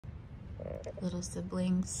little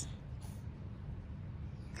siblings.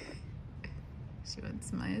 She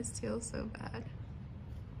wants Maya's tail so bad.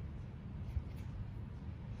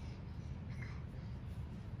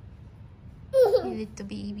 Little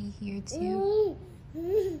baby here too.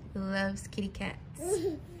 He loves kitty cats.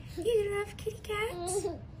 You love kitty cats?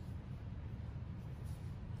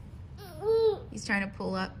 He's trying to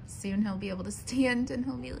pull up. Soon he'll be able to stand and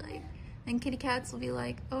he'll be like, and kitty cats will be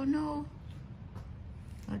like, oh no.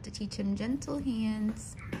 I'll have to teach him gentle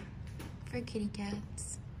hands for kitty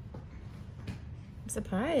cats. I'm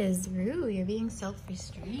surprised, Rue, you're being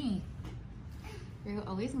self-restrained. Rue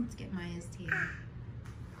always wants to get Maya's tail.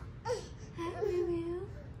 Hi, Rue.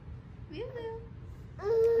 Rue.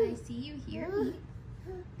 I see you hear me.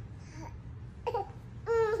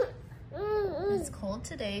 It's cold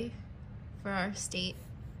today for our state,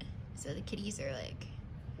 so the kitties are like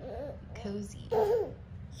cozy.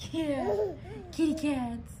 Yeah, kitty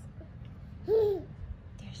cats. There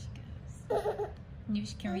she goes. Knew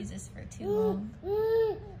she can resist for too long.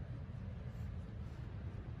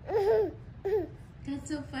 That's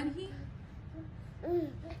so funny.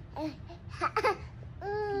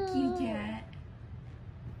 Kitty cat.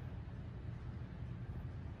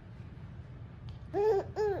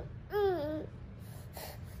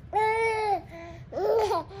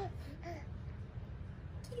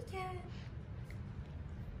 Kitty cat.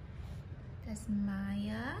 That's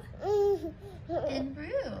Maya and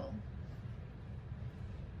Rue.